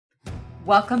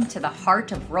Welcome to the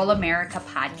Heart of Rural America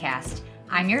podcast.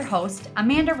 I'm your host,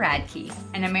 Amanda Radke,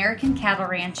 an American cattle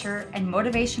rancher and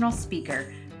motivational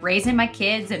speaker, raising my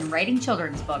kids and writing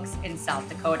children's books in South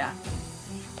Dakota.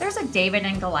 There's a David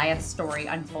and Goliath story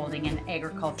unfolding in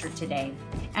agriculture today.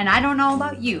 And I don't know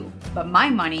about you, but my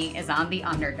money is on the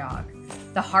underdog,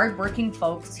 the hardworking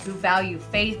folks who value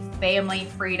faith, family,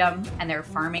 freedom, and their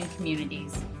farming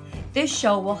communities. This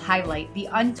show will highlight the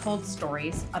untold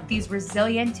stories of these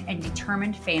resilient and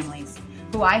determined families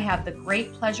who I have the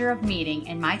great pleasure of meeting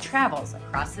in my travels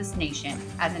across this nation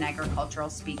as an agricultural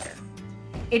speaker.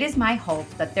 It is my hope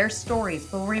that their stories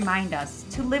will remind us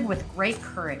to live with great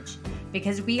courage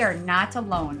because we are not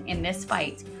alone in this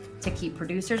fight to keep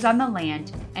producers on the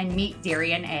land and meat,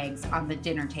 dairy, and eggs on the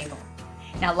dinner table.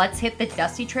 Now let's hit the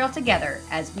dusty trail together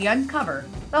as we uncover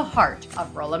the heart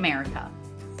of rural America.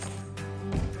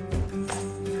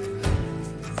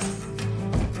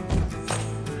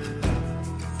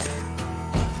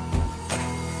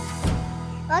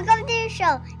 Welcome to the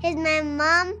show. Here's my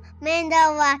mom, Amanda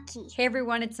Radke. Hey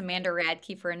everyone, it's Amanda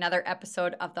Radke for another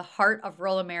episode of the Heart of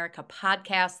Rural America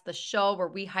podcast, the show where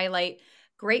we highlight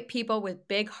great people with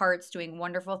big hearts doing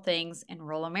wonderful things in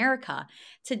rural America.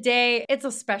 Today, it's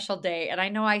a special day, and I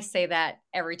know I say that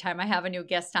every time I have a new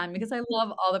guest on because I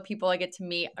love all the people I get to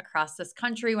meet across this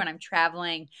country when I'm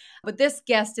traveling. But this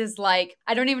guest is like,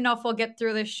 I don't even know if we'll get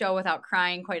through this show without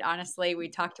crying, quite honestly. We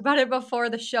talked about it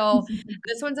before the show.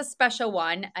 This one's a special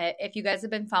one. If you guys have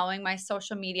been following my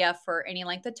social media for any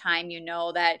length of time, you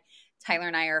know that Tyler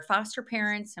and I are foster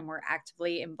parents, and we're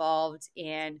actively involved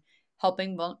in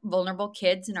helping vulnerable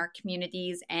kids in our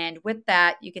communities. And with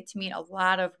that, you get to meet a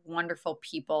lot of wonderful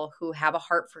people who have a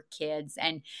heart for kids.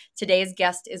 And today's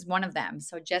guest is one of them.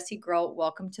 So Jessi Grote,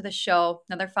 welcome to the show.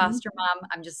 Another foster mom.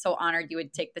 I'm just so honored you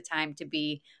would take the time to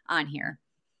be on here.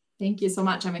 Thank you so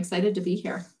much. I'm excited to be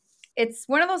here. It's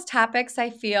one of those topics I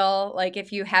feel like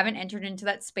if you haven't entered into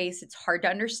that space, it's hard to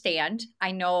understand.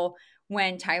 I know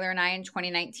when Tyler and I in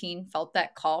 2019 felt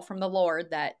that call from the Lord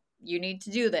that you need to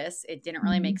do this, it didn't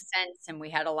really make sense. And we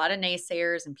had a lot of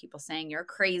naysayers and people saying, you're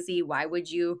crazy. Why would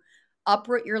you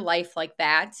uproot your life like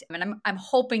that? I mean, I'm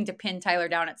hoping to pin Tyler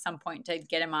down at some point to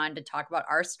get him on to talk about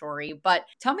our story. But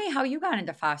tell me how you got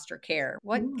into foster care.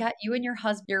 What got you and your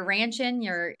husband? You're ranching,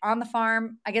 you're on the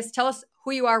farm. I guess tell us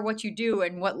who you are, what you do,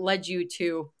 and what led you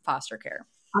to foster care.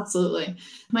 Absolutely.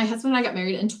 My husband and I got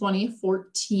married in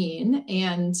 2014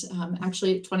 and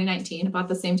actually 2019, about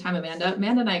the same time, Amanda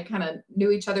and I kind of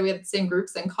knew each other. We had the same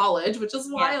groups in college, which is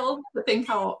wild to think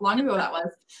how long ago that was.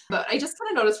 But I just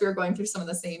kind of noticed we were going through some of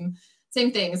the same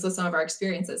things with some of our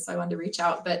experiences. So I wanted to reach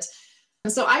out. But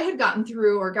so I had got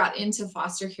into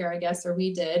foster care, I guess, or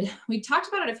we did. We talked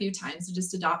about it a few times,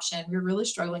 just adoption. We were really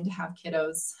struggling to have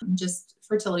kiddos, just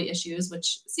fertility issues,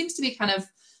 which seems to be kind of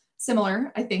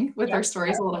similar, I think, with our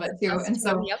stories a little bit too. And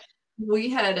so we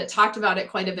had talked about it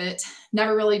quite a bit,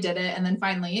 never really did it. And then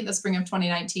finally, the spring of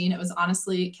 2019, it was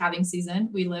honestly calving season.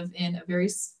 We live in a very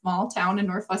small town in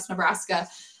Northwest Nebraska.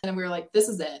 And we were like, this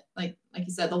is it. Like you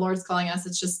said, the Lord's calling us.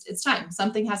 It's time.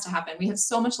 Something has to happen. We have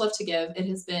so much love to give. It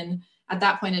has been, at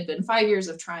that point, it had been 5 years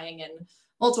of trying and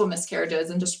multiple miscarriages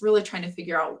and just really trying to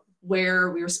figure out where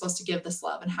we were supposed to give this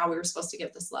love and how we were supposed to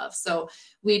give this love. So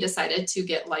we decided to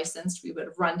get licensed. We would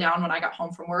run down when I got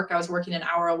home from work. I was working an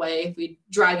hour away. We'd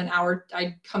drive an hour.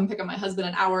 I'd come pick up my husband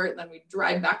an hour, then we'd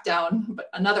drive back down, but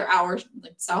another hour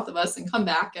like south of us and come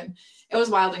back. And it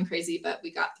was wild and crazy, but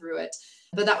we got through it.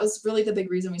 But that was really the big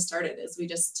reason we started is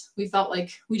we felt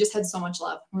like we just had so much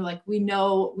love. We're like, we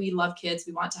know we love kids.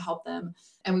 We want to help them.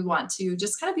 And we want to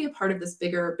just kind of be a part of this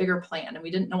bigger plan. And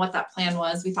we didn't know what that plan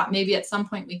was. We thought maybe at some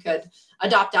point we could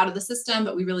adopt out of the system,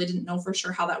 but we really didn't know for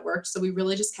sure how that worked. So we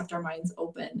really just kept our minds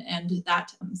open. And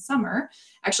that summer,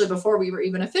 actually before we were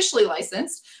even officially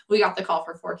licensed, we got the call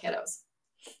for 4 kiddos.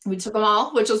 We took them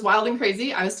all, which was wild and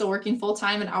crazy. I was still working full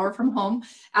time, an hour from home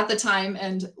at the time.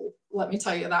 And let me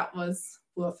tell you, that was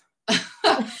woof.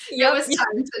 It was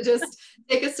time to just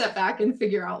take a step back and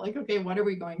figure out like, okay, what are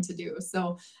we going to do?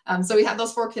 So we had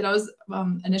those 4 kiddos.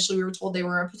 Initially, we were told they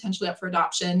were potentially up for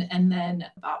adoption. And then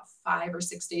about 5 or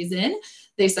 6 days in,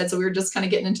 they said, so we were just kind of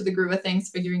getting into the groove of things,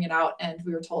 figuring it out. And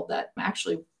we were told that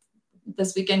actually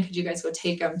this weekend, could you guys go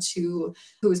take them to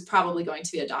who is probably going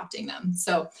to be adopting them?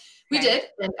 So we did,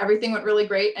 and everything went really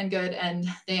great and good. And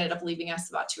they ended up leaving us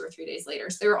about 2 or 3 days later.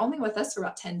 So they were only with us for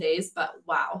about 10 days, but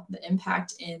wow, the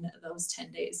impact in those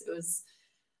 10 days, it was,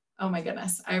 oh my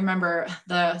goodness. I remember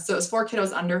so it was 4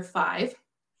 kiddos under 5,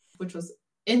 which was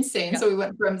insane. So we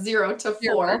went from 0 to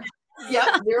 4.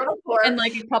 Yep, 0 to 4. And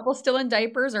like a couple still in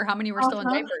diapers, or how many were still in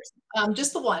Uh-huh. diapers?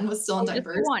 Just the one was still in Oh, just the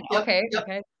diapers. one. Yep, Okay. yep.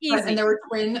 Okay. But, and Easy. there were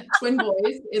twin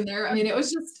boys in there. I mean, it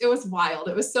was wild.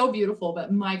 It was so beautiful,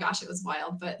 but my gosh, it was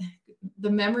wild. But the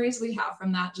memories we have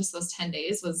from that, just those 10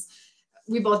 days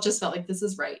we both just felt like this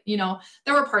is right.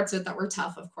 There were parts of it that were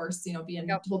tough, of course, being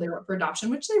Yep. told they were up for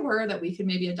adoption, which they were, that we could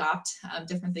maybe adopt,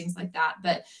 different things like that.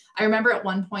 But I remember at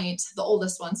one point, the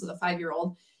oldest one, so the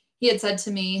 5-year-old, he had said to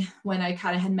me when I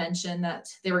kind of had mentioned that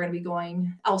they were going to be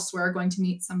going elsewhere, going to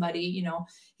meet somebody,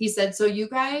 he said, so you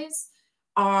guys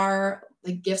are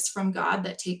like gifts from God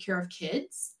that take care of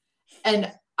kids.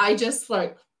 And I just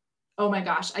like, oh my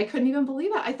gosh, I couldn't even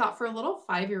believe it. I thought for a little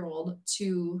 5-year-old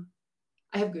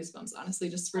I have goosebumps, honestly,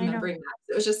 just remembering that.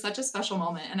 It was just such a special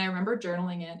moment. And I remember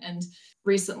journaling it. And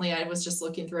recently I was just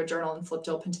looking through a journal and flipped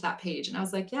open to that page. And I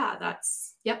was like, yeah,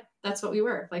 that's what we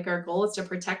were. Like, our goal is to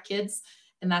protect kids.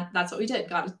 And that's what we did.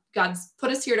 God's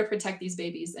put us here to protect these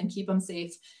babies and keep them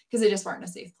safe, because they just weren't in a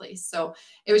safe place. So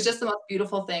it was just the most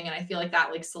beautiful thing. And I feel like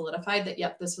that like solidified that,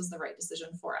 yep, this was the right decision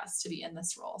for us to be in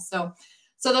this role. So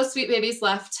those sweet babies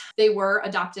left. They were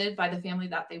adopted by the family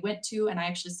that they went to, and I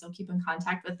actually still keep in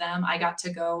contact with them. I got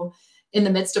to go in the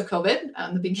midst of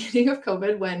COVID, the beginning of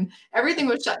COVID, when everything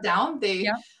was shut down.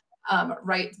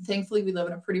 Thankfully, we live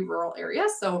in a pretty rural area,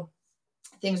 so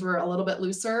things were a little bit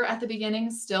looser at the beginning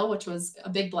still, which was a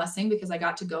big blessing, because I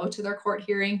got to go to their court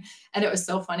hearing. And it was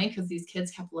so funny because these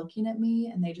kids kept looking at me,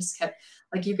 and they just kept,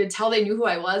 like, you could tell they knew who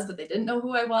I was, but they didn't know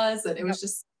who I was. And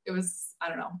I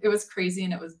don't know, it was crazy,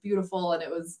 and it was beautiful, and it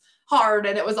was hard,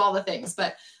 and it was all the things,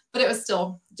 but it was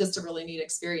still just a really neat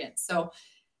experience. So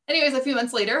anyways, a few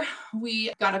months later,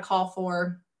 we got a call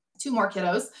for 2 more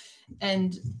kiddos,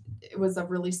 and it was a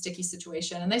really sticky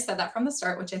situation. And they said that from the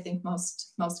start, which I think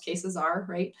most cases are,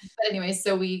 right? But anyways,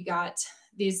 so we got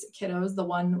these kiddos. The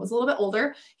one was a little bit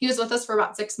older. He was with us for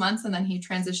about 6 months, and then he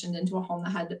transitioned into a home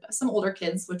that had some older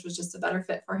kids, which was just a better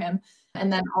fit for him.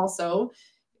 And then also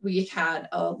we had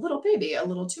a little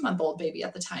 2-month-old baby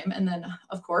at the time. And then,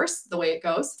 of course, the way it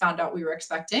goes, found out we were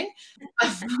expecting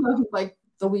like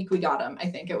the week we got him. I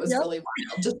think it was really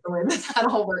wild, just the way that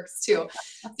all works too.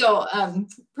 So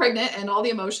pregnant, and all the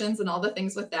emotions and all the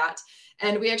things with that.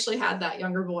 And we actually had that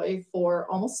younger boy for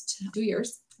almost 2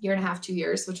 years, 1.5 years, 2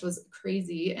 years, which was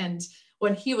crazy. And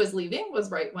when he was leaving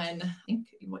was right when I think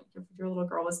your little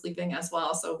girl was leaving as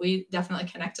well. So we definitely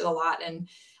connected a lot. And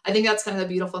I think that's kind of the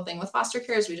beautiful thing with foster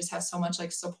care, is we just have so much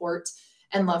like support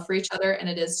and love for each other. And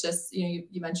it is just, you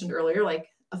mentioned earlier, like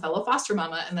a fellow foster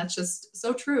mama. And that's just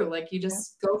so true. Like, you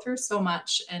just go through so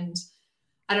much, and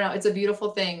I don't know, it's a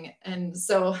beautiful thing. And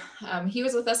so he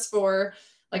was with us for,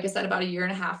 like I said, about 1.5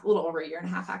 years, a little over 1.5 years,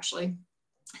 actually.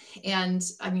 And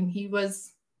I mean,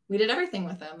 we did everything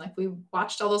with him. Like, we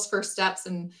watched all those first steps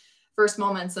and first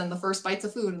moments, and the first bites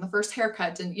of food, and the first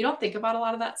haircut. And you don't think about a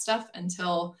lot of that stuff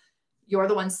until you're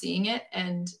the one seeing it.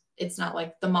 And it's not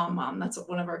like the mom. That's what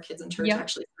one of our kids in church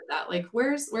actually said that. Like,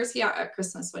 where's he at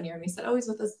Christmas one year? And we said, oh,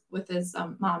 he's with his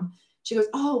mom. She goes,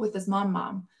 oh, with his mom.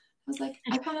 I was like,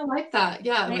 I kind of like that.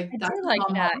 Yeah. Like, I that's do like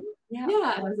mom. that. Yeah.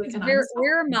 Yeah. And I was like,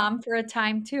 We're a mom for a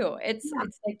time too. It's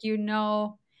like, they're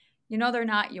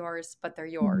not yours, but they're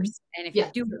yours. And if you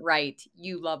do it right,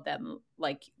 you love them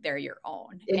like they're your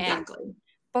own. Exactly.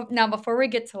 But now, before we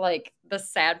get to like the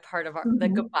sad part of the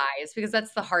goodbyes, because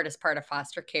that's the hardest part of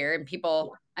foster care, and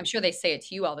people, I'm sure they say it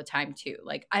to you all the time too.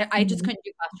 Like, I just couldn't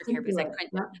do foster care because I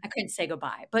couldn't say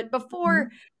goodbye. But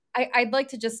before, I'd like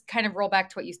to just kind of roll back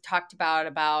to what you talked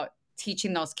about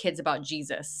teaching those kids about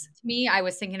Jesus. To me, I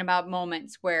was thinking about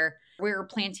moments where we were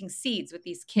planting seeds with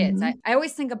these kids. I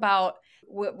always think about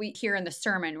what we hear in the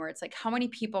sermon, where it's like, how many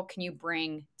people can you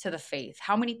bring to the faith?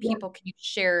 How many people can you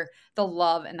share the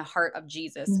love and the heart of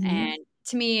Jesus? And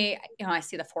to me, I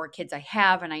see the 4 kids I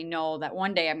have, and I know that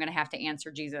one day I'm going to have to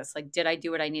answer Jesus. Like, did I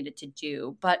do what I needed to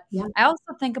do? But I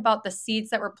also think about the seeds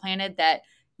that were planted that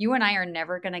you and I are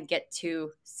never going to get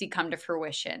to see come to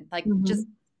fruition. Like,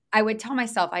 I would tell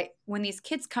myself, when these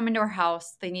kids come into our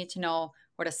house, they need to know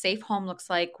what a safe home looks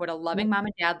like, what a loving mom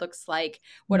and dad looks like,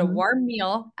 what a warm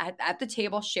meal at the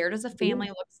table shared as a family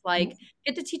looks like.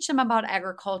 Get to teach them about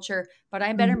agriculture, but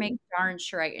I better make darn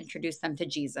sure I introduce them to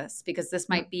Jesus, because this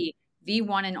might be the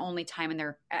one and only time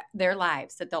in their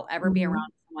lives that they'll ever be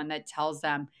around someone that tells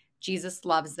them Jesus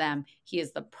loves them. He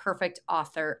is the perfect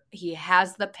author. He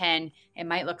has the pen. It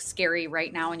might look scary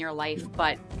right now in your life,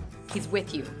 but he's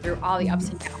with you through all the ups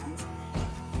and downs.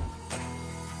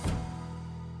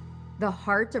 The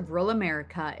Heart of Rural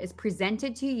America is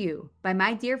presented to you by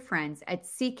my dear friends at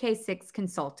CK6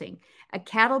 Consulting, a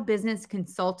cattle business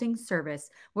consulting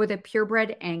service with a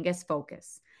purebred Angus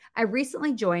focus. I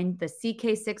recently joined the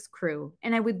CK6 crew,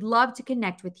 and I would love to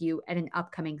connect with you at an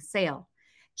upcoming sale.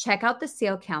 Check out the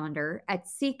sale calendar at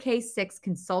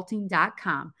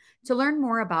ck6consulting.com to learn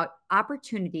more about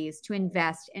opportunities to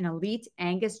invest in elite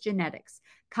Angus genetics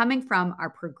coming from our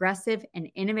progressive and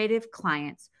innovative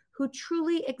clients who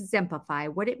truly exemplify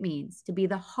what it means to be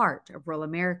the heart of rural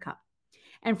America.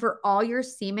 And for all your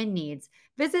semen needs,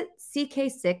 visit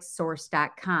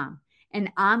ck6source.com, an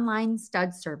online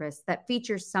stud service that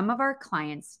features some of our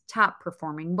clients' top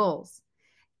performing bulls.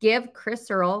 Give Chris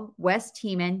Earl, Wes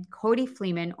Tiemann, Cody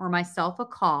Fleeman, or myself a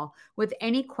call with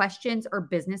any questions or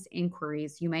business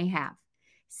inquiries you may have.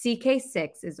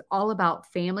 CK6 is all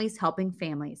about families helping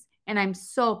families, and I'm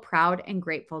so proud and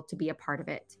grateful to be a part of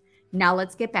it. Now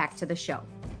let's get back to the show.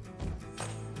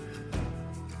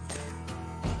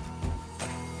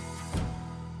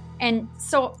 And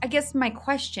so I guess my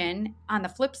question on the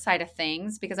flip side of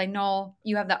things, because I know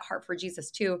you have that heart for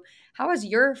Jesus too, how has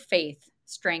your faith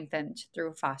strengthened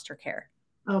through foster care?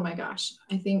 Oh my gosh.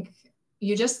 I think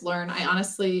you just learn. I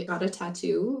honestly got a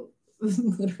tattoo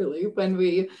literally when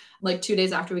we, like 2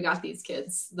 days after we got these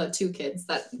kids, the 2 kids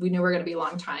that we knew were going to be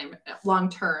long term,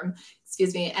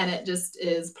 and it just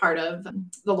is part of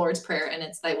the Lord's Prayer, and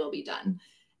it's thy will be done.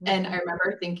 Mm-hmm. And I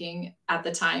remember thinking at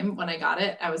the time when I got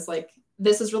it, I was like,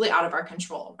 this is really out of our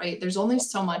control, right? There's only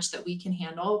so much that we can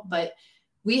handle, but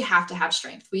we have to have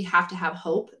strength. We have to have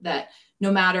hope that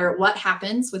no matter what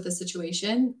happens with the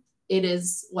situation, it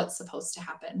is what's supposed to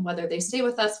happen, whether they stay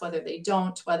with us, whether they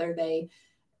don't,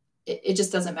 it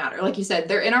just doesn't matter. Like you said,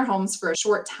 they're in our homes for a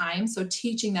short time. So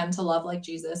teaching them to love like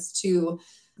Jesus, to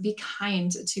be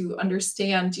kind, to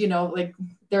understand, like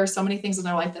there are so many things in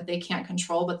their life that they can't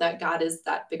control, but that God is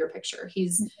that bigger picture. He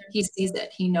sees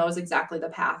it. He knows exactly the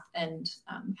path and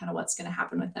kind of what's going to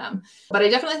happen with them. But I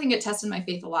definitely think it tested my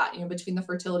faith a lot, between the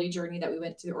fertility journey that we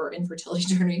went through, or infertility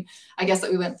journey, I guess,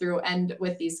 that we went through, and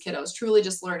with these kiddos, truly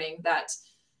just learning that,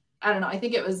 I don't know, I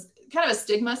think it was kind of a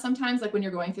stigma sometimes, like when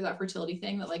you're going through that fertility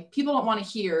thing, that like people don't want to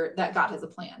hear that God has a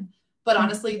plan. But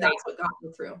honestly, that's what got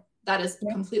me through. That is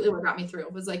completely what got me through.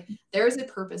 It was like, there is a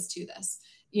purpose to this.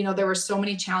 There were so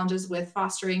many challenges with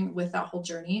fostering, with that whole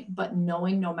journey, but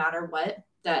knowing no matter what,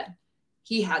 that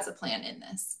he has a plan in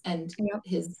this, and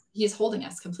he's holding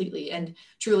us completely and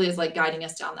truly is like guiding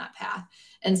us down that path.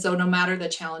 And so no matter the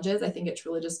challenges, I think it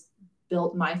truly just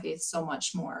built my faith so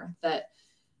much more, that,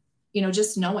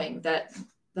 just knowing that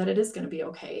it is going to be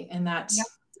okay. And that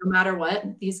no matter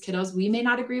what, these kiddos, we may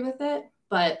not agree with it,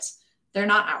 but they're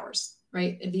not ours,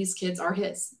 right? These kids are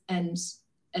his, and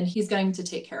he's going to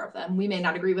take care of them. We may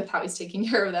not agree with how he's taking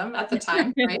care of them at the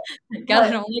time, right? God, I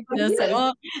don't like this at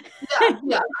all.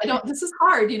 This is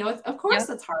hard, of course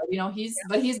it's hard,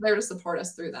 but he's there to support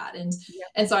us through that. And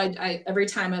so I every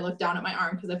time I look down at my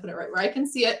arm, because I put it right where I can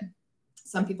see it.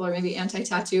 Some people are maybe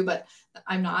anti-tattoo, but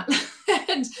I'm not.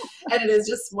 and it is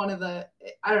just one of the,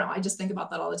 I don't know, I just think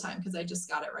about that all the time, because I just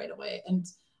got it right away. And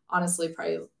honestly,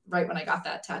 probably right when I got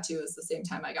that tattoo is the same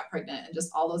time I got pregnant, and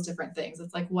just all those different things.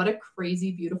 It's like, what a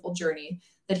crazy, beautiful journey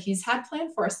that he's had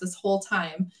planned for us this whole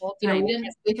time. We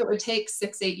didn't think it would take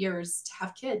 6-8 years to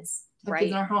have kids, kids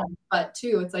in our home. But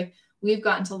too, it's like, we've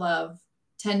gotten to love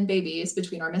 10 babies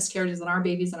between our miscarriages and our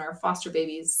babies and our foster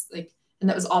babies. And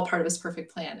that was all part of his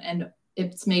perfect plan. And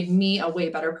it's made me a way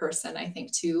better person, I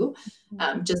think, too,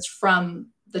 just from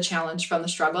the challenge, from the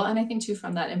struggle. And I think too,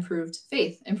 from that improved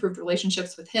faith, improved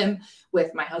relationships with him,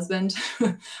 with my husband,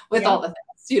 with all the things,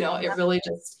 it really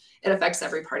just, it affects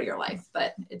every part of your life.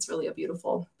 But it's really a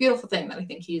beautiful, beautiful thing that I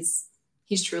think he's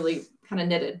truly kind of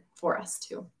knitted for us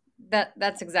too.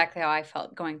 That's exactly how I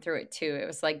felt going through it too. It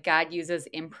was like God uses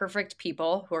imperfect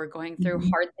people who are going through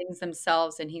hard things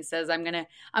themselves. And he says, I'm going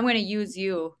to use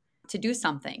you to do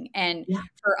something. And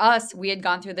for us, we had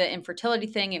gone through the infertility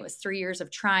thing. It was 3 years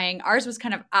of trying. Ours was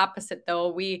kind of opposite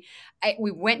though. We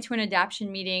went to an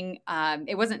adoption meeting.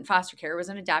 It wasn't foster care. It was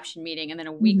an adoption meeting. And then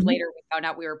a week later, we found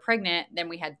out we were pregnant. Then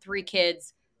we had 3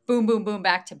 kids, boom, boom, boom,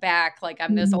 back to back. Like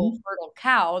I'm this old fertile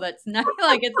cow. That's not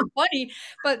like, it's funny,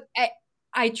 but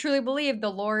I truly believe the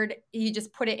Lord, he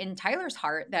just put it in Tyler's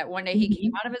heart that one day he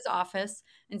came out of his office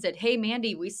and said, hey,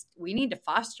 Mandy, we need to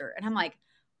foster. And I'm like,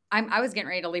 I was getting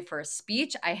ready to leave for a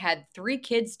speech. I had 3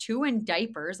 kids, 2 in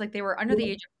diapers, like they were under the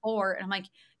age of 4. And I'm like,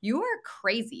 you are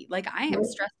crazy. Like I am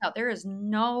stressed out. There is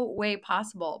no way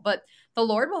possible, but the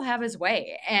Lord will have his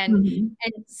way. And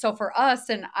so for us,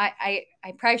 and I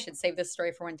probably should save this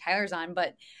story for when Tyler's on,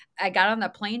 but I got on the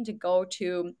plane to go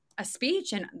to a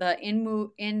speech, and the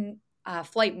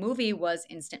flight movie was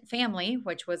Instant Family,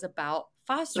 which was about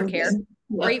foster care.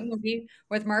 Great movie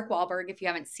with Mark Wahlberg if you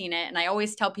haven't seen it. And I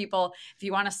always tell people, if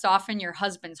you want to soften your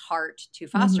husband's heart to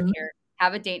foster care,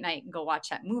 have a date night and go watch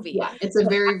that movie. Yeah. It's a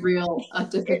very real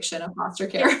depiction of foster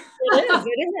care.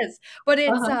 It is. But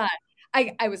it's, Uh-huh.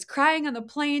 I was crying on the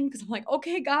plane because I'm like,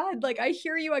 okay, God, like I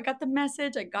hear you. I got the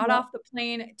message. I got Yep. off the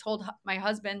plane, told my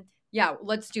husband, yeah,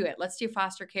 let's do it. Let's do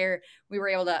foster care. We were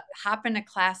able to hop into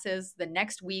classes the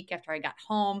next week after I got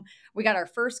home. We got our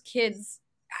first kids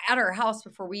at our house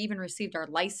before we even received our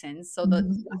license. So the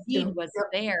need was Yep.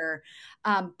 there.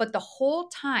 But the whole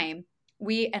time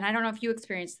and I don't know if you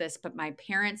experienced this, but my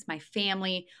parents, my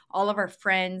family, all of our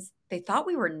friends, they thought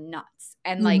we were nuts.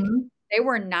 And like, Mhm. they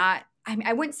were not,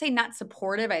 I wouldn't say not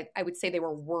supportive. I would say they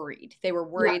were worried. They were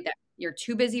worried that you're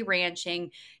too busy ranching.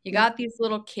 You got these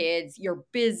little kids. You're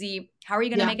busy. How are you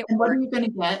going to make it And what work? are you going to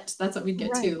get? That's what we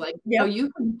get Right. too. Like, Yep.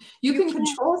 you can You can't.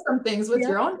 control some things with Yep.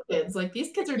 your own kids. Like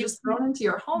these kids are You just thrown into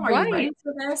your home. Are you Right. ready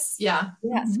for this? Yeah.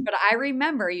 Yes. Mhm. But I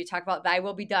remember you talk about thy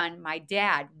will be done. My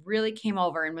dad really came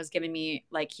over and was giving me,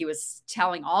 like, he was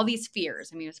telling all these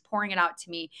fears and he was pouring it out to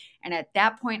me. And at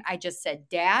that point, I just said,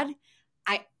 Dad,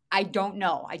 I don't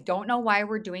know. I don't know why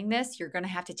we're doing this. You're going to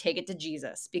have to take it to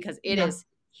Jesus because it Yeah. is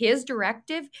his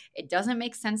directive. It doesn't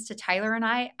make sense to Tyler and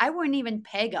I. I wouldn't even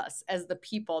peg us as the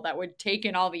people that would take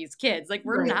in all these kids. Like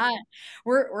we're Right. not,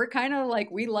 we're kind of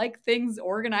like, we like things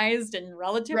organized and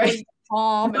relatively Right.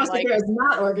 calm and Foster like care is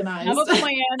not have organized. a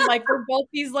plan. Like we're both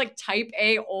these like type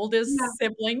A oldest Yeah.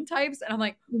 sibling types. And I'm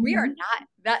like, we are Mhm. not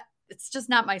that. It's just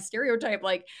not my stereotype.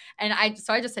 Like, and I just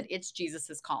said, it's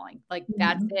Jesus's calling. Like,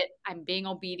 that's Mhm. it. I'm being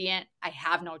obedient. I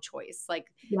have no choice. Like,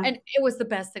 Yeah. and it was the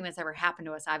best thing that's ever happened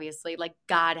to us, obviously. Like,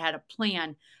 God had a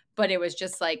plan, but it was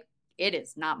just like, it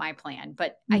is not my plan.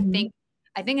 But Mhm.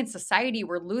 I think in society,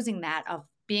 we're losing that of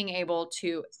being able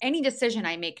to, any decision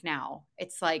I make now,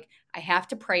 it's like, I have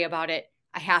to pray about it.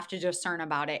 I have to discern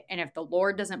about it. And if the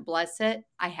Lord doesn't bless it,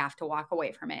 I have to walk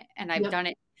away from it. And I've Yep. done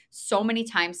it so many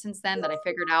times since then that I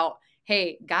figured out,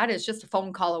 hey, God is just a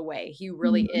phone call away. He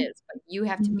really Mhm. is. But you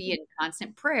have to be Mhm. in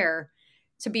constant prayer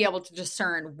to be able to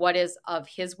discern what is of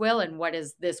his will and what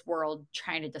is this world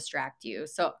trying to distract you.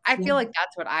 So I Yeah. feel like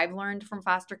that's what I've learned from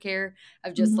foster care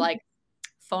of just Mhm. like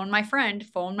phone my friend,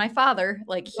 phone my father.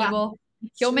 Like Yeah.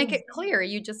 It's he'll make true. it clear.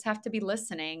 You just have to be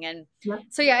listening. And Yep.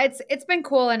 so yeah, it's been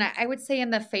cool. And I would say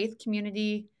in the faith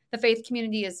community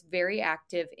is very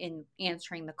active in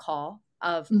answering the call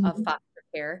of Mhm. foster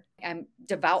care. I'm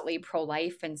devoutly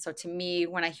pro-life. And so to me,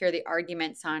 when I hear the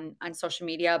arguments on social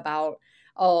media about,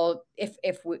 oh, if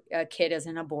a kid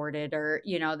isn't aborted or,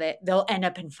 you know, that they'll end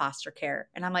up in foster care.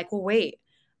 And I'm like, well, wait,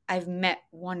 I've met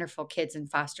wonderful kids in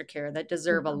foster care that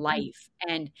deserve a life.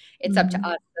 And it's up to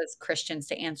Mhm. us as Christians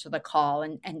to answer the call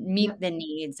and meet Yep. the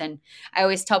needs. And I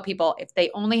always tell people if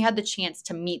they only had the chance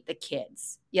to meet the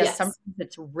kids, yes, Yes. sometimes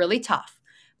it's really tough,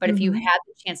 but if you Mhm. had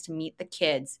the chance to meet the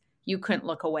kids, you couldn't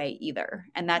look away either.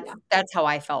 And Yeah. that's how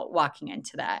I felt walking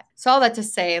into that. So all that to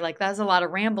say, like that was a lot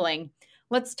of rambling.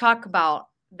 Let's talk about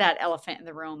that elephant in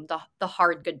the room, the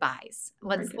hard goodbyes.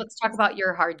 Hard Let's talk about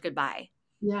your hard goodbye.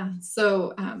 Yeah.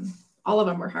 So all of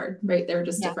them were hard, right? They were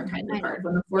just Yeah, different kinds I of know. hard.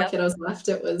 When the 4 Yep. kiddos left,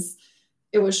 it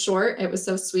was short. It was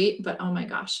so sweet, but oh my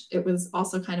gosh, it was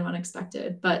also kind of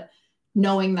unexpected. But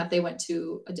knowing that they went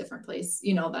to a different place,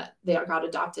 you know, that they got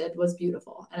adopted was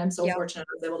beautiful. And I'm so Yep. fortunate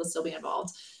I was able to still be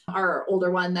involved. Our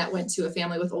older one that went to a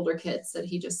family with older kids that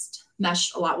he just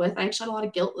meshed a lot with. I actually had a lot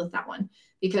of guilt with that one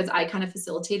because I kind of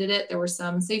facilitated it. There were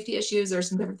some safety issues, there's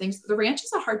some different things. The ranch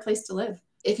is a hard place to live.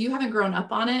 If you haven't grown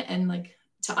up on it and like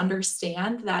to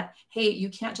understand that, hey, you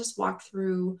can't just walk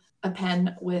through a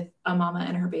pen with a mama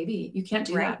and her baby. You can't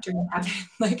do Right. that during having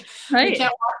like Right. you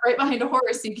can't walk right behind a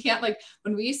horse. You can't like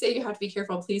when we say you have to be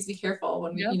careful, please be careful.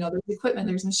 When we, Yep. you know, there's equipment,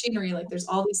 there's machinery, like there's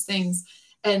all these things.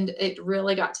 And it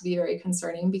really got to be very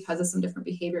concerning because of some different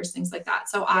behaviors, things like that.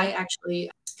 So I actually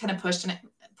kind of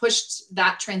pushed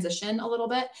that transition a little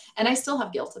bit. And I still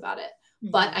have guilt about it.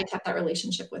 But I kept that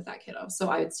relationship with that kiddo. So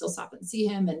I would still stop and see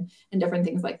him and different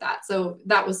things like that. So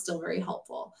that was still very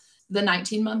helpful. The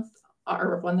 19-month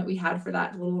or one that we had for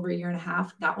that little over a year and a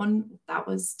half, that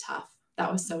was tough.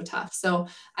 That was so tough. So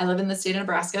I live in the state of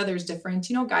Nebraska. There's different,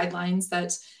 you know, guidelines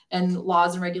that and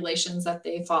laws and regulations that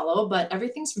they follow, but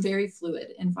everything's very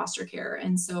fluid in foster care.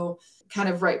 And so kind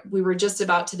of right, we were just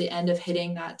about to the end of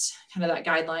hitting that kind of that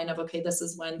guideline of, okay, this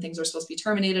is when things are supposed to be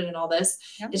terminated and all this.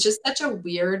 Yep. It's just such a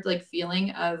weird like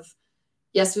feeling of,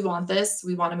 yes, we want this.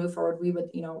 We want to move forward. We would,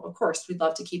 you know, of course, we'd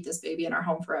love to keep this baby in our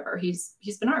home forever. He's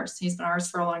been ours. He's been ours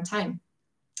for a long time.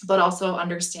 But also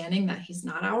understanding that he's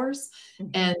not ours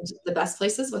and the best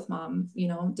places with mom, you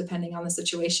know, depending on the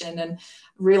situation and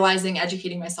realizing,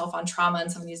 educating myself on trauma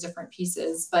and some of these different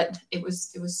pieces. But it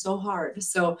was so hard.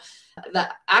 So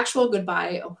the actual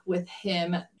goodbye with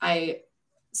him, I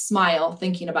smile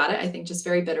thinking about it. I think just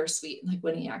very bittersweet, like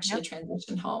when he actually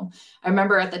transitioned home. I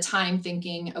remember at the time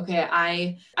thinking, okay,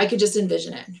 I could just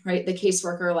envision it, right? The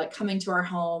caseworker like coming to our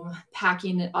home,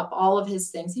 packing up all of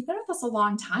his things. He'd been with us a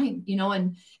long time,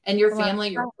 and your family,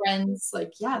 your friends,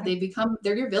 like,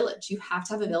 they're your village. You have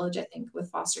to have a village, I think,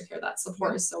 with foster care. That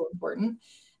support is so important.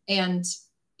 And,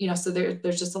 so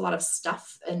there's just a lot of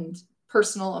stuff and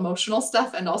personal, emotional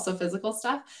stuff and also physical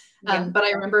stuff. But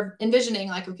I remember envisioning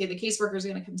like, okay, the caseworker is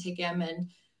going to come take him and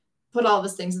put all of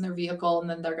his things in their vehicle, and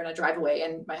then they're going to drive away.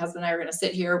 And my husband and I are going to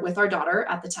sit here with our daughter.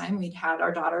 At the time, we'd had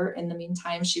our daughter. In the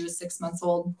meantime, she was 6 months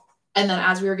old. And then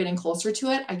as we were getting closer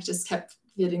to it, I just kept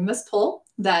getting this pull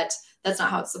that that's not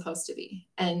how it's supposed to be.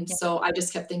 And so I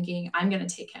just kept thinking, I'm going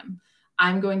to take him.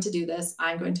 I'm going to do this.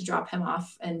 I'm going to drop him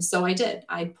off. And so I did.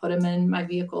 I put him in my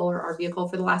vehicle, or our vehicle,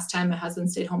 for the last time. My husband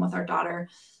stayed home with our daughter.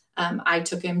 I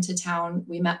took him to town.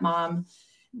 We met mom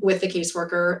with the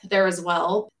caseworker there as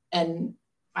well. And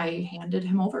I handed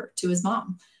him over to his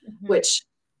mom, which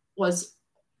was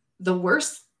the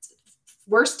worst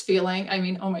feeling. I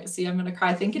mean, oh my, see, I'm going to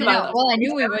cry thinking about it. Well, I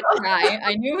knew we would cry.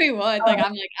 I knew we would. Like,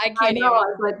 I'm like, I can't even. I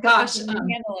was like, gosh,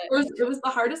 it was the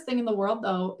hardest thing in the world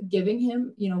though, giving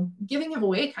him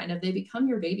away kind of. They become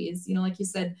your babies, like you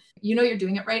said, you're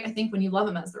doing it right. I think when you love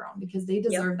them as their own, because they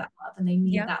deserve that love and they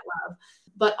need that love.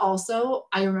 But also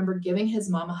I remember giving his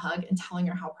mom a hug and telling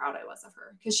her how proud I was of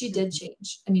her, because she did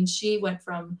change. I mean, she went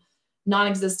from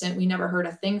non-existent. We never heard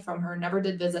a thing from her, never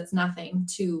did visits, nothing,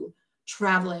 to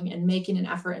traveling and making an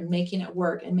effort and making it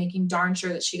work and making darn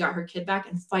sure that she got her kid back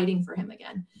and fighting for him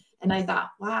again. And I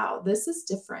thought, wow, this is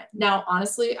different. Now,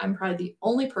 honestly, I'm probably the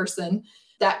only person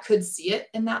that could see it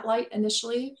in that light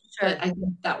initially. But I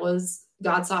think that was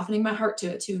God softening my heart to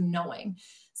it too, knowing.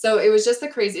 So it was just the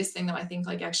craziest thing though. I think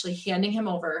like actually handing him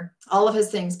over all of his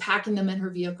things, packing them in her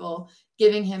vehicle,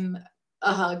 giving him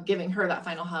a hug, giving her that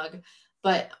final hug.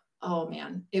 But oh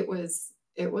man, it was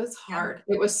hard.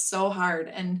 It was so hard.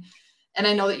 And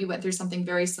I know that you went through something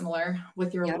very similar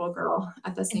with your little girl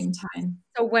at the same time.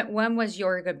 So when was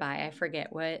your goodbye? I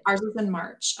forget what. Ours was in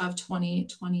March of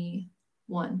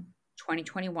 2021.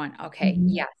 2021. Okay. Mm-hmm.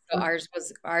 Yeah. So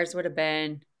ours would have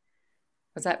been,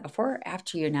 was that before or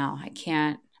after you now? I'm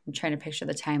trying to picture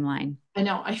the timeline. I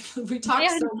know. We talked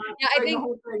so much. Yeah, I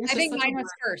think mine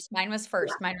was first. Mine was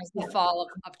first. Mine was the fall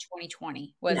of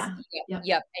 2020 was,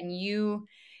 yep. And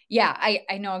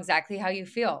I know exactly how you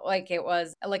feel. Like it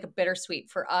was like a bittersweet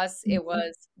for us. It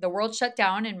was, the world shut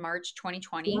down in March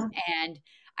 2020 and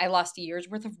I lost a year's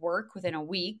worth of work within a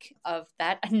week of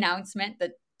that announcement,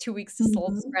 that 2 weeks to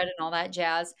soul spread and all that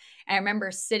jazz. And I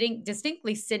remember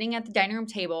distinctly sitting at the dining room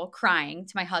table, crying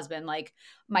to my husband, like,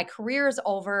 my career is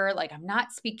over. Like, I'm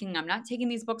not speaking. I'm not taking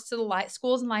these books to the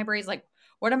schools and libraries. Like,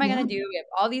 what am I going to do? We have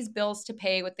all these bills to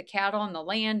pay with the cattle and the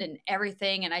land and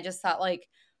everything. And I just thought, like,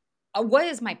 what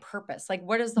is my purpose? Like,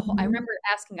 what is the whole, I remember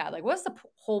asking God, like, what's the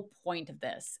whole point of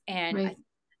this? And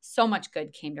so much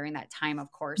good came during that time,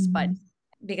 of course, but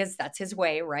because that's his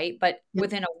way. Right. But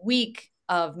within a week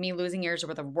of me losing years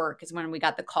worth of work is when we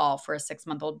got the call for a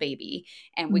 6-month-old baby,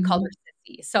 and we called her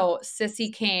Sissy. So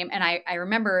Sissy came, and I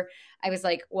remember I was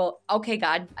like, well, okay,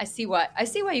 God, I see why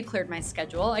you cleared my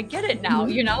schedule. I get it now.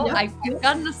 I've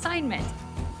got an assignment.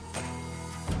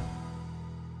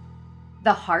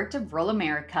 The Heart of Rural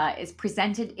America is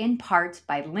presented in part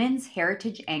by Lynn's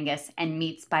Heritage Angus and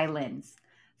Meats by Lynn's.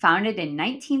 Founded in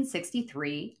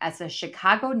 1963 as a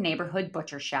Chicago neighborhood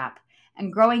butcher shop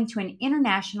and growing to an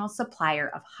international supplier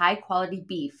of high-quality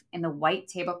beef in the white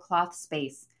tablecloth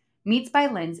space, Meats by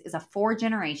Lynn's is a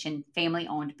 4-generation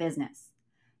family-owned business.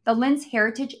 The Lynn's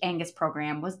Heritage Angus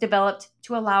program was developed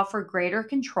to allow for greater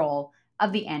control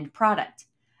of the end product,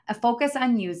 a focus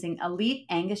on using elite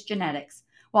Angus genetics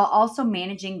while also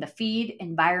managing the feed,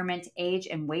 environment, age,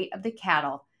 and weight of the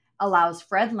cattle allows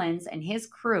Fred Lynn's and his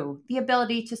crew the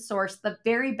ability to source the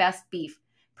very best beef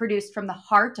produced from the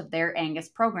heart of their Angus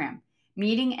program,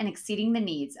 meeting and exceeding the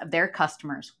needs of their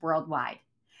customers worldwide.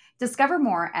 Discover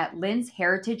more at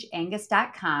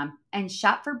lynsheritageangus.com and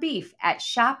shop for beef at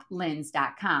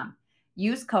shoplyns.com.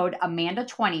 Use code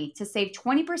AMANDA20 to save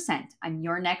 20% on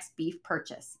your next beef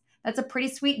purchase. That's a pretty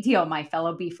sweet deal, my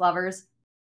fellow beef lovers.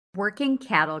 Working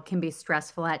cattle can be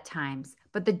stressful at times,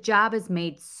 but the job is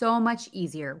made so much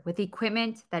easier with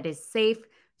equipment that is safe,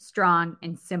 strong,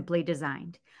 and simply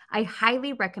designed. I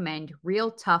highly recommend Real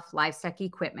Tough livestock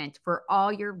equipment for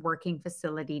all your working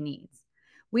facility needs.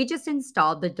 We just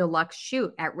installed the deluxe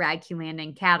chute at Radke Land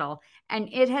and Cattle, and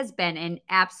it has been an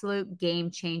absolute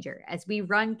game changer as we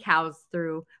run cows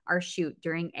through our chute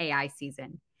during AI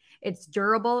season. It's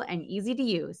durable and easy to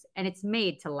use, and it's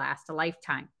made to last a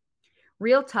lifetime.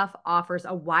 Real Tough offers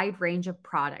a wide range of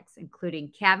products,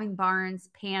 including calving barns,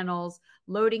 panels,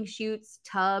 loading chutes,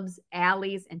 tubs,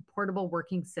 alleys, and portable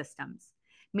working systems.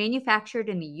 Manufactured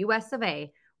in the US of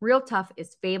A, Real Tough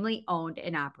is family owned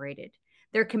and operated.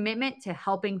 Their commitment to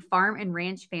helping farm and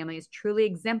ranch families truly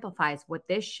exemplifies what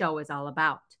this show is all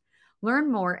about.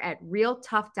 Learn more at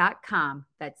realtough.com,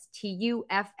 that's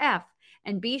TUFF,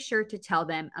 and be sure to tell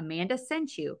them Amanda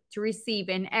sent you to receive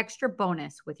an extra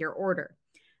bonus with your order.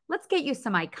 Let's get you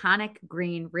some iconic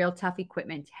green Real Tough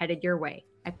equipment headed your way.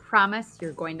 I promise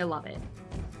you're going to love it.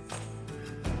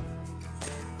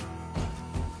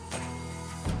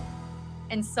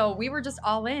 And so we were just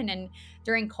all in. And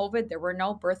during COVID, there were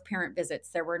no birth parent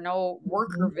visits. There were no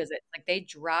worker visits. Like they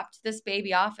dropped this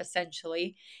baby off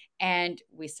essentially. And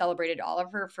we celebrated all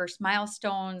of her first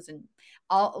milestones and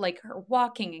all like her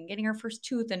walking and getting her first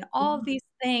tooth and all of these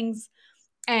things.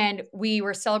 And we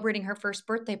were celebrating her first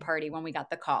birthday party when we got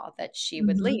the call that she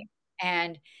would leave.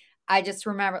 And I just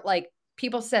remember like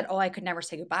people said, oh, I could never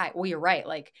say goodbye. Well, you're right.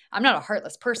 Like I'm not a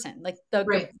heartless person. Like the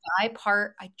goodbye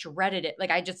part, I dreaded it. Like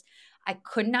I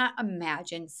could not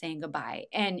imagine saying goodbye.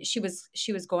 And she was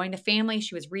going to family.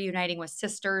 She was reuniting with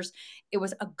sisters. It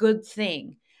was a good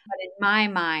thing. But in my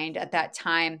mind at that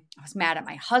time, I was mad at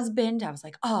my husband. I was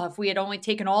like, oh, if we had only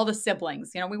taken all the siblings,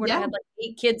 we would have had like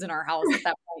 8 kids in our house at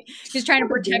that point. He's trying to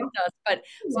protect us. But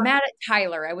I was mad at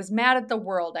Tyler. I was mad at the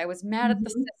world. I was mad at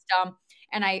the system.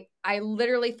 And I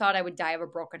literally thought I would die of a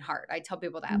broken heart. I tell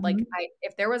people that. Like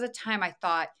if there was a time I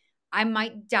thought I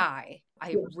might die,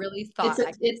 I really thought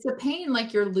it's a pain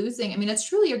like you're losing. I mean, it's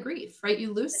truly a grief, right?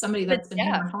 You lose somebody that's been in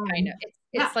your home. Kind of.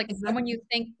 It's like someone you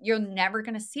think you're never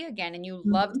going to see again, and you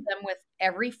loved them with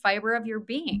every fiber of your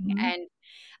being.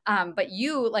 And but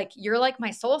you're like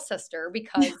my soul sister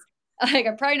because like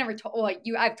I probably never told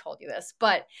I've told you this,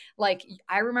 but like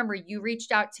I remember you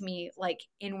reached out to me like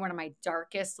in one of my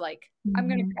darkest, like I'm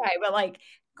gonna cry, but like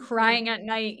crying at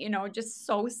night, just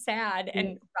so sad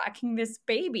and rocking this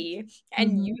baby.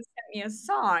 And you sent me a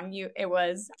song. It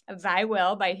was Thy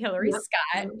Will by Hillary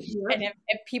Scott. And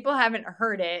if people haven't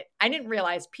heard it, I didn't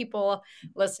realize people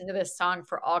listen to this song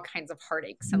for all kinds of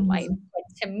heartaches in life.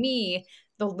 But to me,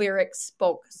 the lyrics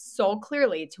spoke so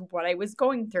clearly to what I was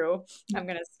going through. I'm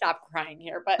going to stop crying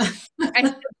here, but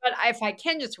if I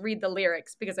can just read the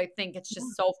lyrics, because I think it's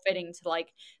just so fitting to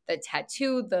like the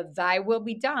tattoo, the Thy Will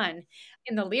Be Done.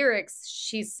 In the lyrics,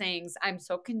 she sings, I'm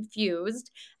so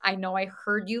confused. I know I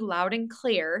heard you loud and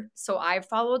clear. So I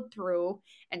followed through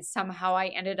and somehow I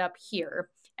ended up here.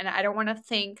 And I don't want to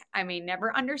think, I may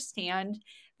never understand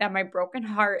that my broken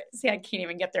heart, see, I can't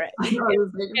even get through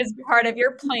it, is part of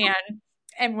your plan.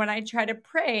 And when I try to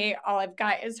pray, all I've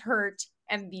got is hurt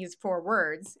and these 4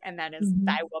 words, and that is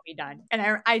Thy will be done.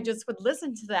 And I just would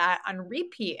listen to that on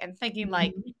repeat and thinking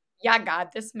like, yeah, God,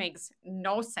 this makes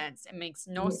no sense. It makes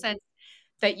no sense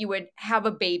that you would have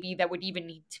a baby that would even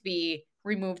need to be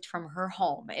removed from her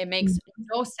home. It makes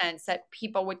no sense that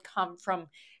people would come from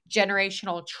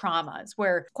generational traumas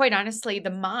where, quite honestly,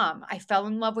 I fell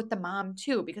in love with the mom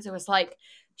too, because it was like,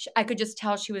 I could just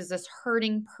tell she was this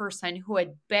hurting person who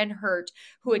had been hurt,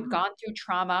 who had gone through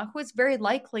trauma, who was very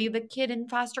likely the kid in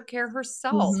foster care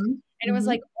herself. And it was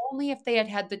like, only if they had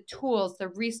had the tools, the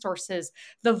resources,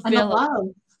 the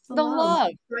village, the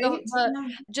love, right?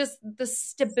 Just the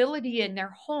stability in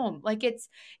their home. Like it's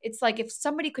like if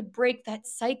somebody could break that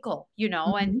cycle,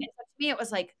 and to me, it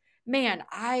was like, man,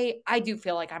 I do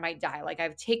feel like I might die. Like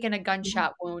I've taken a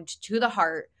gunshot wound to the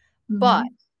heart, but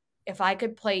if I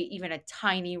could play even a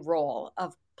tiny role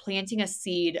of planting a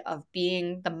seed of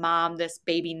being the mom this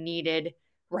baby needed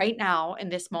right now in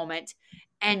this moment,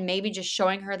 and maybe just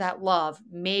showing her that love,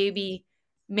 maybe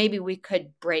we could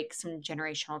break some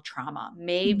generational trauma.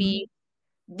 Maybe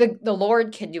the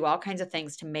Lord can do all kinds of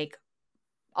things to make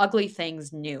ugly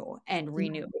things new and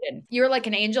renewed. And you're like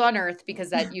an angel on earth, because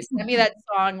that you sent me that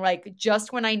song like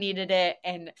just when I needed it,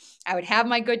 and I would have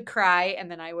my good cry,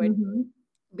 and then I would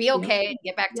be okay and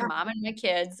get back to mom and my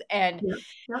kids. And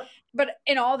but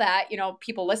in all that,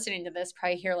 people listening to this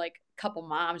probably hear like a couple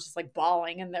moms just like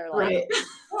bawling, and they're like,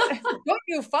 don't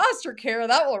do foster care,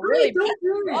 that will really piss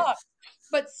you off.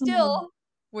 But still,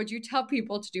 would you tell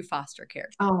people to do foster care?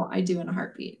 Oh, I do in a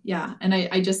heartbeat. Yeah. And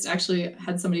I just actually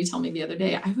had somebody tell me the other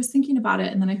day, I was thinking about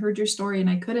it and then I heard your story and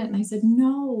I couldn't. And I said,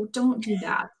 no, don't do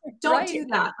that. Don't do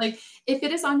that. Like if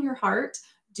it is on your heart,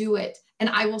 do it. And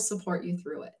I will support you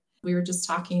through it. We were just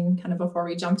talking kind of before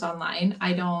we jumped online.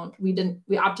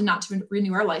 We opted not to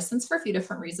renew our license for a few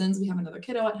different reasons. We have another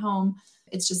kiddo at home.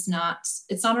 It's not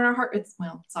in our heart. It's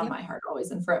on my heart always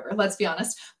and forever. Let's be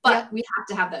honest, but we have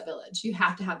to have that village. You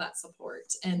have to have that support.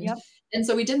 And And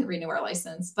so we didn't renew our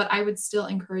license, but I would still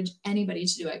encourage anybody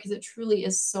to do it because it truly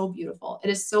is so beautiful. It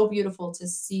is so beautiful to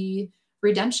see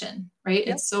redemption, right?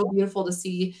 Yep. It's so beautiful to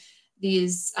see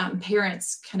these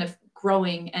parents kind of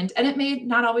growing, and it may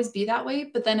not always be that way,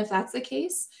 but then if that's the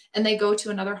case and they go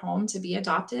to another home to be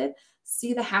adopted,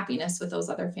 see the happiness with those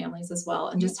other families as well,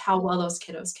 and just how well those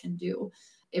kiddos can do.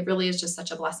 It really is just such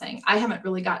a blessing. I haven't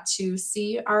really got to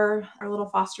see our little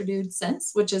foster dude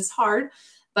since, which is hard,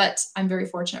 but I'm very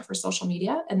fortunate for social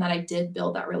media and that I did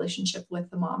build that relationship with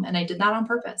the mom. And I did that on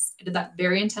purpose. I did that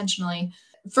very intentionally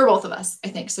for both of us, I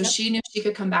think. So she knew she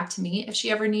could come back to me if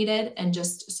she ever needed, and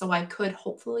just so I could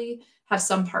hopefully have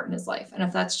some part in his life. And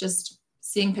if that's just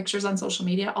seeing pictures on social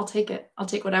media, I'll take it. I'll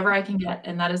take whatever I can get.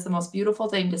 And that is the most beautiful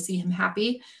thing, to see him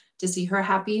happy, to see her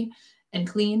happy and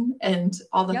clean and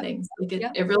all the things. Like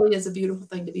it really is a beautiful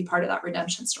thing to be part of that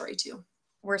redemption story too.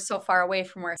 We're so far away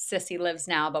from where Sissy lives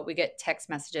now, but we get text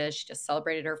messages. She just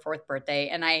celebrated her 4th birthday.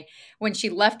 And when she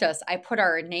left us, I put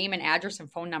our name and address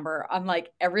and phone number on like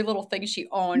every little thing she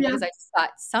owned, because I just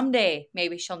thought someday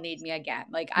maybe she'll need me again.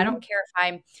 Like, I don't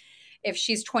care if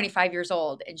she's 25 years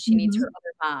old and she needs her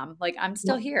other mom, like, I'm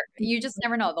still here. You just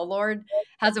never know. The Lord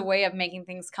has a way of making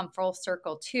things come full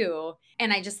circle too.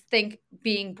 And I just think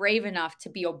being brave enough to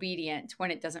be obedient when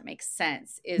it doesn't make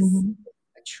sense is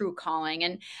a true calling.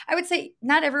 And I would say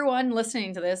not everyone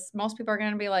listening to this, most people are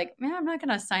going to be like, man, I'm not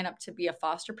going to sign up to be a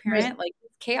foster parent. Right. Like,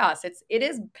 it's chaos. It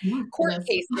is court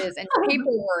cases and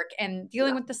paperwork and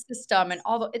dealing with the system and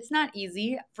it's not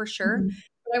easy for sure.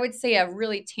 But I would say a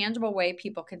really tangible way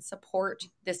people can support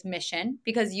this mission,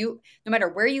 because no matter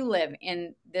where you live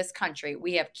in this country,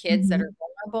 we have kids that are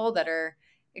vulnerable, that are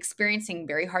experiencing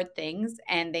very hard things,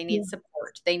 and they need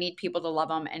support. They need people to love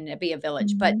them and to be a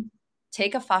village. But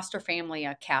take a foster family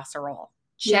a casserole,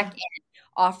 check in,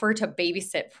 offer to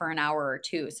babysit for an hour or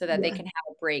two so that they can have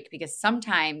a break, because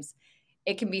sometimes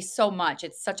it can be so much.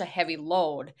 It's such a heavy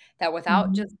load that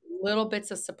without just little bits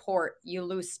of support, you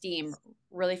lose steam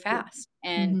really fast.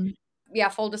 And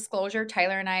full disclosure,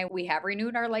 Tyler and I, we have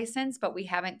renewed our license, but we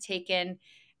haven't taken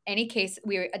any case.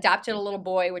 We adopted a little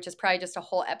boy, which is probably just a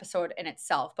whole episode in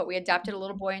itself, but we adopted a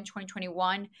little boy in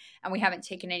 2021 and we haven't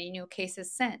taken any new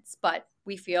cases since. But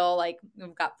we feel like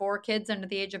we've got 4 kids under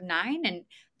the age of 9, and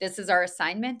this is our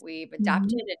assignment. We've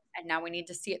adopted it, and now we need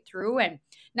to see it through. And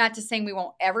not to saying we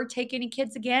won't ever take any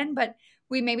kids again, but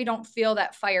we maybe don't feel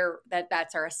that fire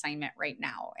that's our assignment right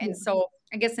now. And so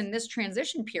I guess in this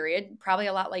transition period, probably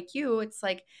a lot like you, it's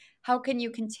like, how can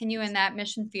you continue in that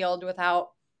mission field without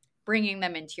bringing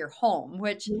them into your home,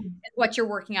 which is what you're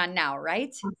working on now,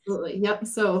 right? Absolutely. Yep.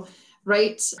 So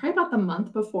probably about the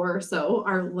month before or so,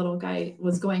 our little guy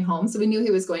was going home. So we knew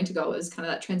he was going to go. It was kind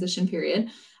of that transition period.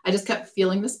 I just kept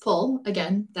feeling this pull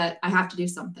again that I have to do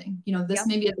something. This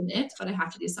maybe isn't it, but I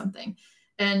have to do something.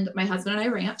 And my husband and I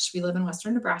ranch. We live in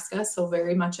Western Nebraska, so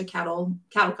very much a cattle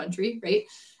country, right?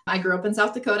 I grew up in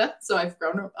South Dakota, so I've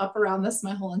grown up around this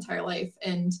my whole entire life.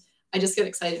 And I just get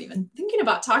excited even thinking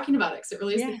about talking about it, because it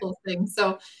really is the coolest thing.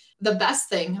 So the best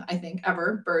thing I think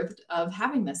ever birthed of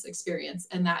having this experience,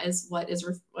 and that is what is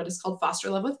called Foster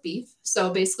Love with Beef.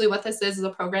 So basically what this is a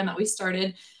program that we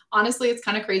started. Honestly, it's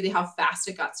kind of crazy how fast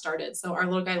it got started. So our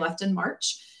little guy left in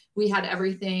March. We had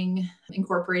everything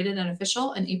incorporated and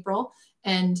official in April,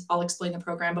 and I'll explain the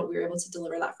program, but we were able to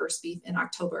deliver that first beef in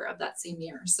October of that same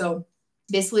year. So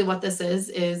basically what this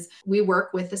is we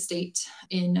work with the state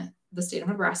in the state of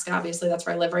Nebraska. Obviously, that's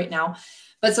where I live right now.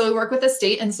 But so we work with the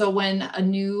state. And so when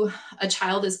a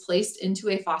child is placed into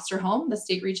a foster home, the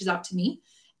state reaches out to me,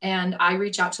 and I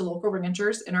reach out to local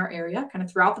ranchers in our area, kind of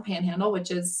throughout the Panhandle,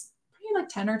 which is probably like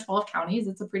 10 or 12 counties.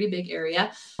 It's a pretty big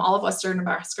area. All of Western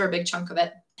Nebraska, a big chunk of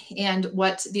it. And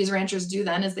what these ranchers do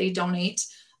then is they donate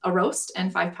a roast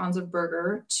and 5 pounds of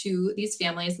burger to these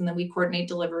families. And then we coordinate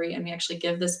delivery, and we actually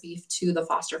give this beef to the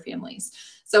foster families.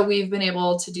 So we've been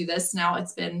able to do this now.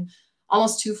 It's been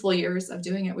almost 2 full years of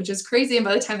doing it, which is crazy. And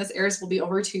by the time this airs, we'll be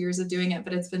over 2 years of doing it,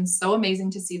 but it's been so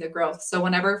amazing to see the growth. So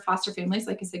whenever foster families,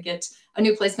 like I said, get a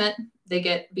new placement, they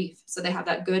get beef. So they have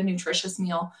that good, nutritious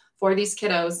meal for these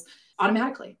kiddos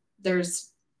automatically.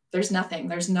 There's nothing,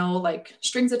 there's no like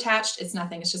strings attached. It's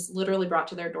nothing. It's just literally brought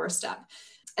to their doorstep.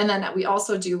 And then we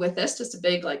also do with this just a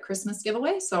big like Christmas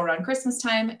giveaway. So around Christmas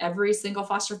time, every single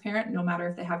foster parent, no matter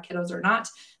if they have kiddos or not,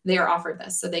 they are offered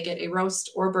this. So they get a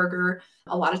roast or burger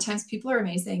A lot of times people are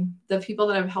amazing. The people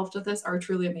that have helped with this are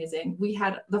truly amazing. We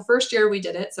had the first year we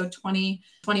did it, so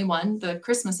 2021, the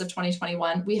Christmas of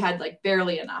 2021, we had like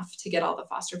barely enough to get all the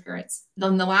foster parents.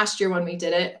 Then the last year when we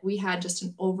did it, we had just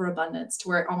an overabundance to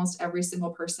where almost every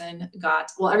single person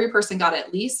every person got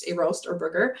at least a roast or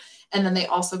burger. And then they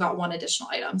also got one additional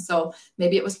item. So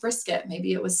maybe it was brisket,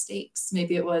 maybe it was steaks,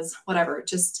 maybe it was whatever,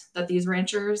 just that these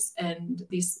ranchers and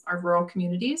our rural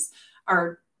communities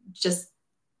are just,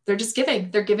 they're just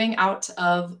giving. They're giving out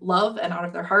of love and out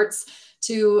of their hearts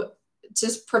to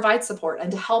just provide support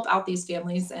and to help out these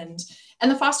families and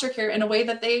the foster care in a way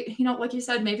that they, like you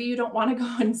said, maybe you don't want to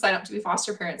go and sign up to be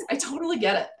foster parents. I totally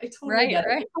get it. I totally get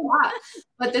it. It's a lot.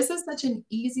 But this is such an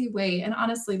easy way. And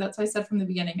honestly, that's what I said from the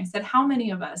beginning. I said, how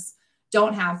many of us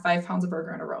don't have 5 pounds of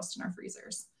burger and a roast in our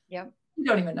freezers? Yep. You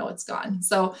don't even know it's gone.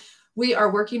 So we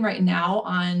are working right now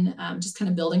on just kind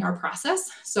of building our process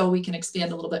so we can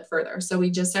expand a little bit further. So we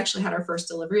just actually had our first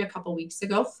delivery a couple of weeks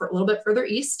ago for a little bit further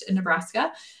east in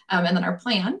Nebraska. And then our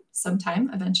plan sometime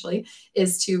eventually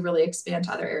is to really expand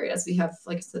to other areas. We have,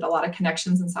 like I said, a lot of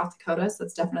connections in South Dakota. So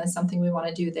that's definitely something we want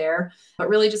to do there, but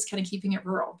really just kind of keeping it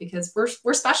rural because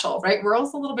we're special, right?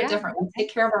 Rural's a little bit different. We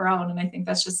take care of our own. And I think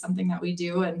that's just something that we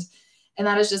do. And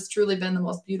that has just truly been the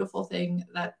most beautiful thing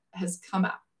that has come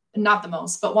out. Not the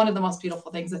most, but one of the most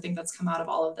beautiful things I think that's come out of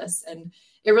all of this. And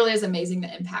it really is amazing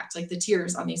the impact, like the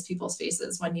tears on these people's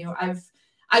faces when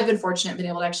I've been fortunate being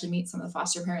able to actually meet some of the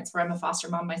foster parents where I'm a foster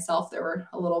mom myself. There were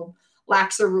a little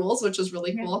laxer rules, which was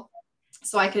really cool.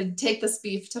 So I could take this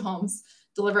beef to homes,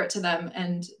 deliver it to them,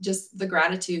 and just the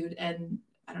gratitude and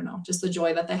I don't know, just the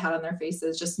joy that they had on their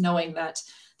faces, just knowing that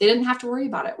they didn't have to worry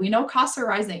about it. We know costs are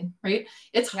rising, right?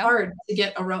 It's hard to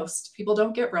get a roast. People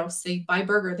don't get roasts. They buy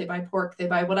burger, they buy pork, they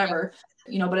buy whatever,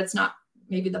 but it's not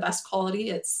maybe the best quality.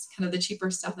 It's kind of the cheaper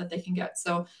stuff that they can get.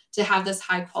 So to have this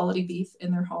high quality beef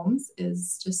in their homes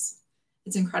is just,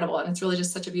 it's incredible. And it's really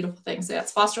just such a beautiful thing. So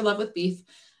it's Foster Love with Beef.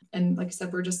 And like I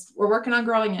said, we're working on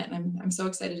growing it. And I'm so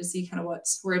excited to see kind of what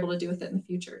we're able to do with it in the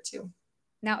future too.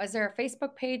 Now, is there a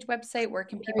Facebook page, website? Where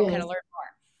can people kind of learn more?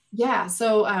 Yeah.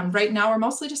 So right now we're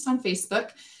mostly just on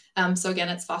Facebook. So again,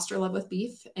 it's Foster Love with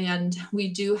Beef. And we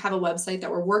do have a website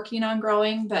that we're working on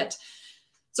growing. But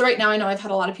so right now I know I've had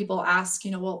a lot of people ask,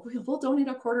 well, we'll donate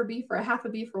a quarter beef or a half a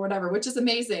beef or whatever, which is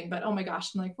amazing. But oh my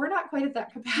gosh, I'm like, we're not quite at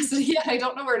that capacity yet. I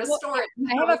don't know where to store it.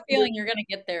 I have a feeling you're going to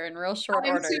get there in real short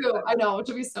order. Too. I know, which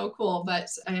would be so cool. But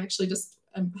I actually just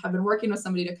have been working with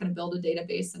somebody to kind of build a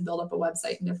database and build up a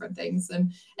website and different things.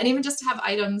 And even just to have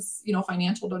items,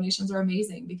 financial donations are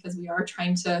amazing because we are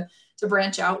trying to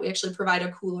branch out. We actually provide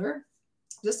a cooler,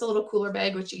 just a little cooler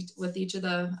bag with each of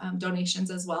the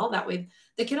donations as well. That way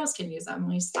the kiddos can use them.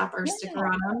 We slap our sticker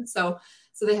on them. So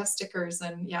they have stickers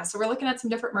and so we're looking at some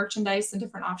different merchandise and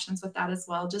different options with that as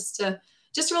well, just to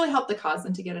really help the cause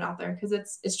and to get it out there. Cause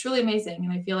it's truly amazing.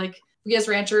 And I feel like we as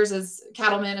ranchers, as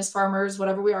cattlemen, as farmers,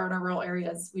 whatever we are in our rural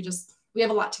areas, we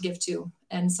have a lot to give to.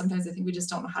 And sometimes I think we just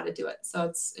don't know how to do it. So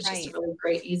it's just a really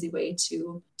great, easy way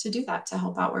to do that, to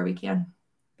help out where we can.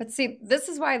 But see, this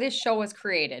is why this show was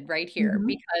created right here,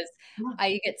 because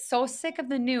I get so sick of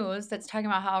the news that's talking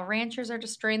about how ranchers are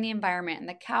destroying the environment and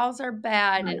the cows are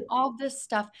bad and all this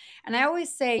stuff. And I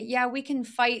always say, we can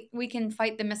fight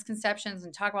the misconceptions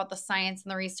and talk about the science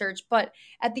and the research. But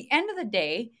at the end of the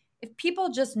day, if people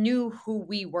just knew who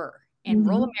we were in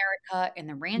rural America, in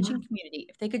the ranching community,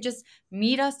 if they could just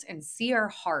meet us and see our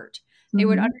heart, they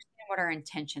would understand what our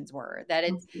intentions were, that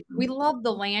we love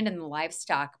the land and the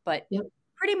livestock, but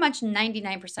pretty much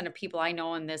 99% of people I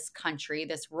know in this country,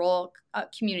 this rural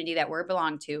community that we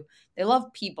belong to, they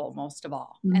love people most of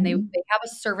all. And they have a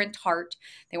servant heart.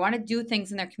 They want to do things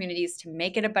in their communities to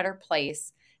make it a better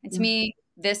place. And to me,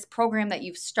 this program that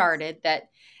you've started that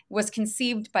was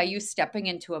conceived by you stepping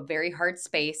into a very hard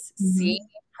space, seeing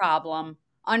a problem,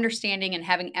 understanding and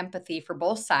having empathy for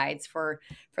both sides, for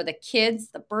the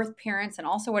kids, the birth parents, and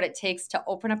also what it takes to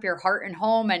open up your heart and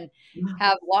home and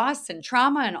have loss and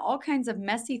trauma and all kinds of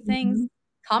messy things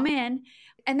come in,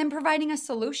 and then providing a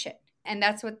solution. And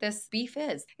that's what this beef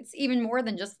is. It's even more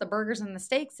than just the burgers and the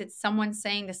steaks. It's someone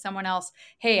saying to someone else,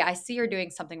 hey, I see you're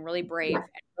doing something really brave and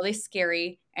really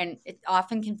scary. And it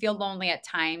often can feel lonely at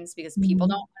times because people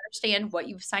don't understand what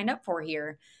you've signed up for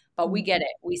here. But we get it.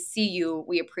 We see you.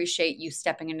 We appreciate you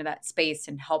stepping into that space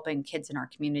and helping kids in our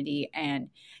community. And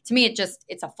to me,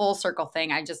 it's a full circle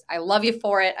thing. I love you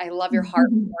for it. I love your heart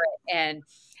for it. And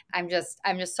I'm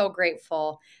just so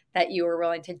grateful that you were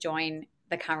willing to join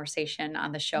the conversation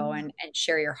on the show and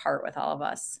share your heart with all of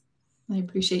us. I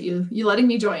appreciate you letting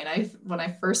me join. When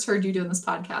I first heard you doing this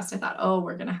podcast, I thought,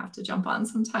 we're going to have to jump on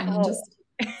sometime and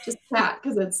just chat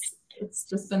because it's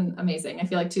just been amazing. I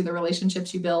feel like too, the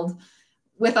relationships you build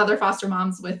with other foster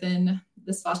moms within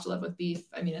this Foster Love with Beef.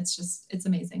 I mean, it's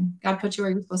amazing. God put you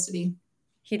where you're supposed to be.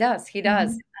 He does.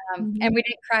 Mm-hmm. And we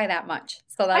didn't cry that much.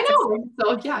 So that's I know.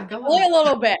 So yeah, go only on. a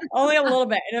little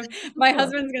bit. And if my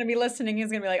husband's going to be listening, he's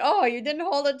going to be like, oh, you didn't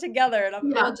hold it together. And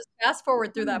we'll just fast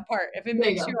forward through that part if it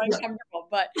makes you uncomfortable.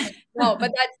 But no,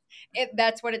 but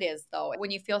that's what it is though. When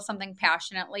you feel something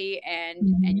passionately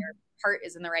and your heart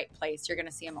is in the right place, you're going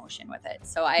to see emotion with it.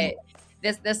 So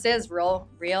this is real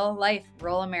life,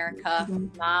 rural America,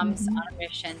 moms on a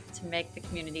mission to make the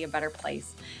community a better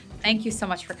place. Thank you so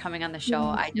much for coming on the show.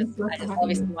 I just love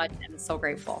you so much and I'm so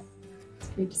grateful. It's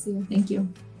great to see you. Thank you.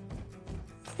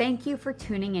 Thank you for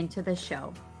tuning into the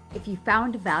show. If you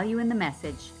found value in the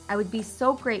message, I would be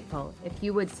so grateful if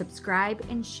you would subscribe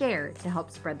and share to help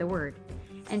spread the word.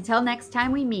 Until next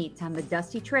time we meet on the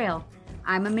Dusty Trail,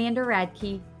 I'm Amanda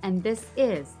Radke, and this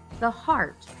is the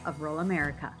Heart of Rural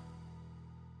America.